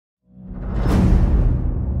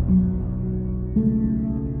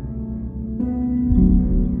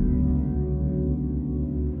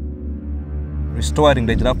restoring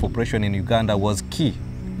the giraffe population in Uganda was key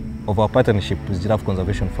of our partnership with Giraffe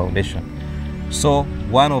Conservation Foundation. So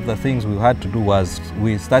one of the things we had to do was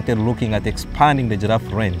we started looking at expanding the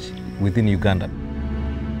giraffe range within Uganda.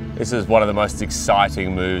 This is one of the most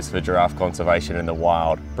exciting moves for giraffe conservation in the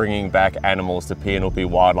wild, bringing back animals to Pian Upe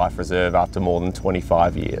Wildlife Reserve after more than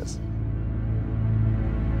 25 years.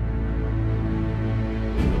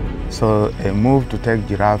 So a move to take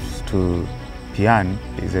giraffes to Pian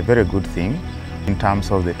is a very good thing in terms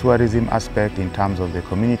of the tourism aspect, in terms of the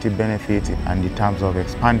community benefits, and in terms of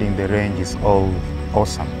expanding the range is all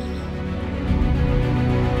awesome.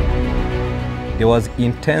 There was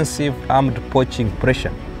intensive armed poaching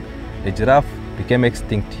pressure. The giraffe became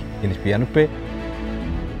extinct in Pian Upe.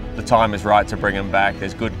 The time is right to bring them back.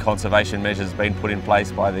 There's good conservation measures being put in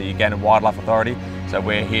place by the Uganda Wildlife Authority, so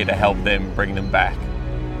we're here to help them bring them back.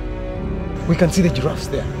 We can see the giraffes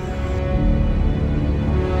there.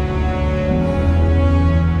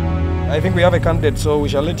 I think we have a candidate, so we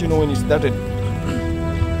shall let you know when it's started.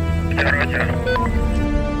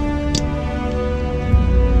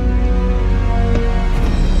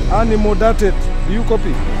 Animal darted. Do you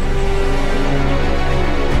copy?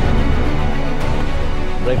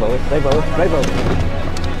 Drive away, drive away, drive away.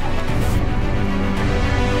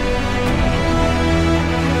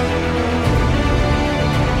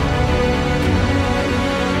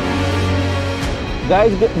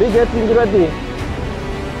 Guys, be getting ready.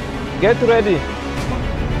 Get ready.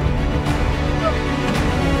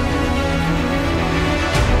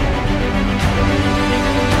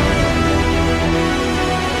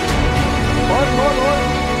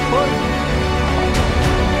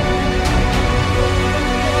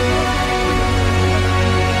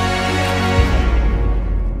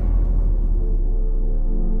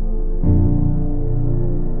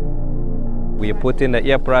 We put in the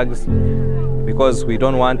earplugs because we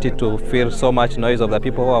don't want it to feel so much noise of the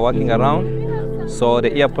people who are walking around. So the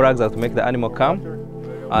earplugs are to make the animal calm.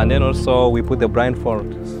 And then also we put the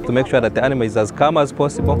blindfold to make sure that the animal is as calm as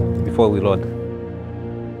possible before we load.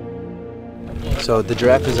 So the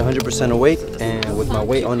giraffe is 100% awake, and with my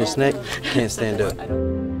weight on his neck, can't stand up.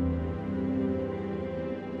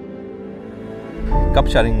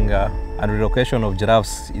 Capturing and relocation of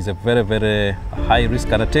giraffes is a very, very high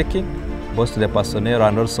risk undertaking, both to the personnel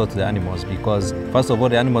and also to the animals, because first of all,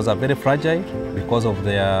 the animals are very fragile because of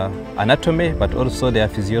their anatomy, but also their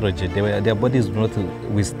physiology. Their bodies do not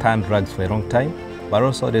withstand drugs for a long time, but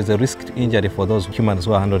also there's a risk to injury for those humans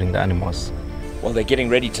who are handling the animals. Well, they're getting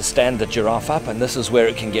ready to stand the giraffe up, and this is where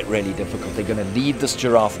it can get really difficult. They're going to lead this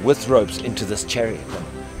giraffe with ropes into this chariot.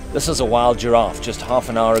 This is a wild giraffe. Just half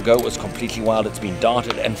an hour ago, it was completely wild. It's been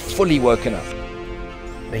darted and fully woken up.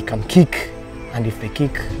 They can kick, and if they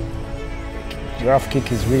kick, giraffe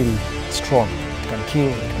kick is really strong. It can kill,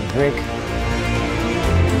 it can break.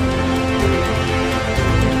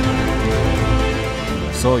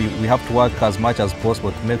 So we have to work as much as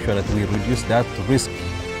possible to make sure that we reduce that risk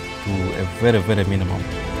to a very, very minimum.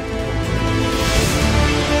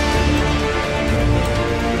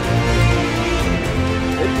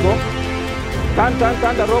 Let's go. Turn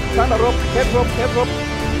the rope, head rope,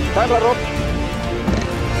 turn the rope.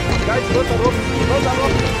 Guys, roll the rope, roll the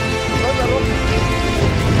rope, roll the rope.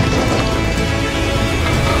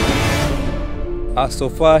 So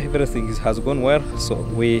far, everything has gone well. So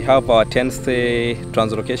we have our 10th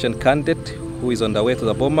translocation candidate who is on the way to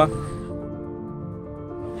the boma.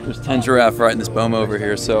 There's 10 giraffe right in this boma over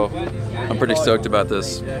here, so I'm pretty stoked about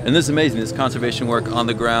this. And this is amazing, this conservation work on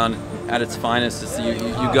the ground at its finest. It's the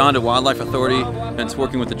Uganda Wildlife Authority, and it's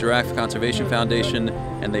working with the Giraffe Conservation Foundation,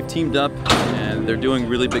 and they've teamed up, and they're doing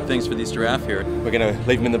really big things for these giraffe here. We're going to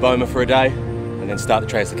leave them in the boma for a day and then start the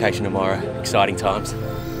translocation tomorrow. Exciting times.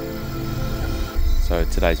 So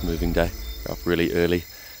today's moving day. We're up really early.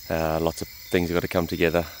 Lots of things have got to come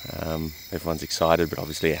together. Everyone's excited, but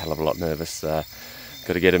obviously a hell of a lot nervous.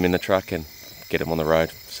 Got to get them in the truck and get them on the road.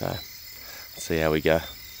 So let's see how we go.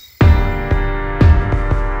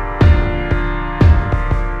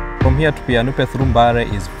 From here to Pian Upe through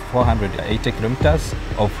Mbare is 480 kilometers,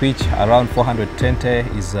 of which around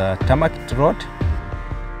 420 is tarmac road.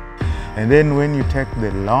 And then when you take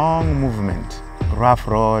the long movement, rough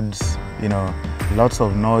roads, you know, lots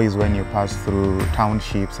of noise when you pass through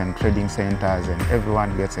townships and trading centers, and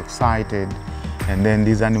everyone gets excited, and then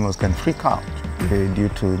these animals can freak out due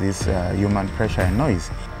to this human pressure and noise.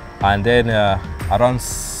 And then around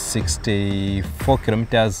 64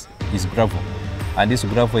 kilometers is gravel. And this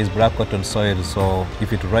gravel is black cotton soil, so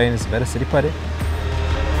if it rains, it's very slippery.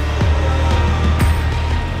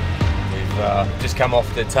 We've just come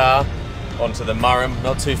off the tar onto the Murrum.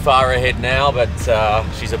 Not too far ahead now, but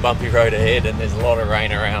she's a bumpy road ahead and there's a lot of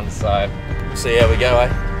rain around, so we'll see how we go, eh?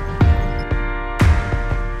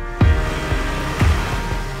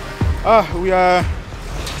 We are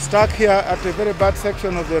stuck here at a very bad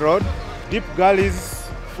section of the road. Deep gullies,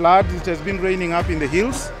 floods, it has been raining up in the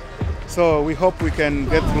hills, so we hope we can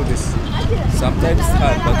get through this. Sometimes it's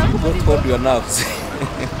hard, but you don't hold your nerves.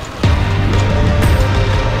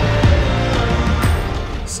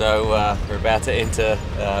 So we're about to enter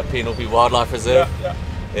Pian Upe Wildlife Reserve.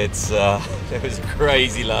 It was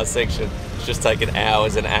crazy last section. It's just taken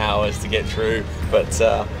hours and hours to get through, but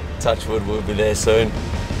touch wood, we'll be there soon.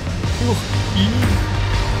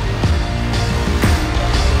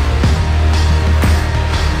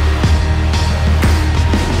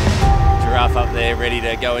 Giraffe up there ready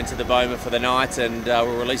to go into the boma for the night, and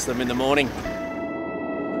we'll release them in the morning.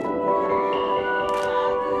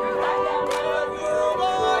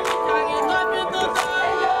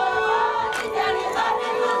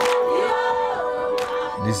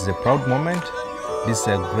 This is a proud moment. This is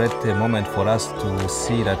a great moment for us to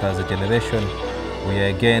see that as a generation we are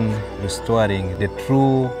again restoring the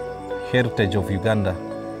true heritage of Uganda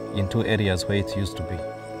into areas where it used to be.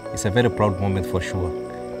 It's a very proud moment for sure,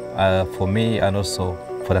 for me and also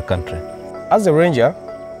for the country. As a ranger,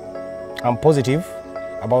 I'm positive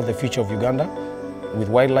about the future of Uganda with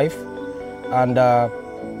wildlife, and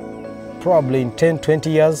probably in 10-20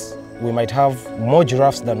 years we might have more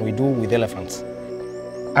giraffes than we do with elephants.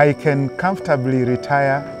 I can comfortably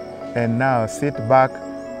retire and now sit back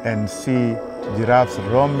and see giraffes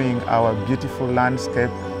roaming our beautiful landscape.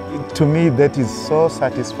 To me, that is so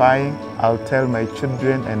satisfying. I'll tell my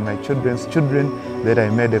children and my children's children that I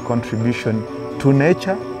made a contribution to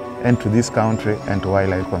nature and to this country and to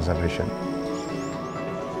wildlife conservation.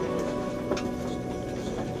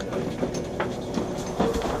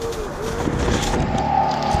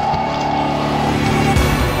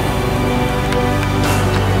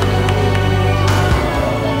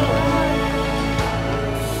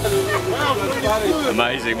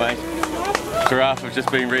 Amazing, mate. Giraffe have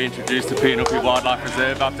just been reintroduced to Pian Upe Wildlife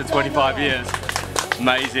Reserve after 25 years.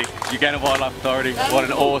 Amazing. Uganda Wildlife Authority, what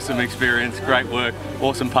an awesome experience. Great work,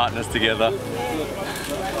 awesome partners together.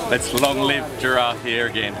 Let's long live giraffe here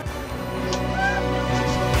again.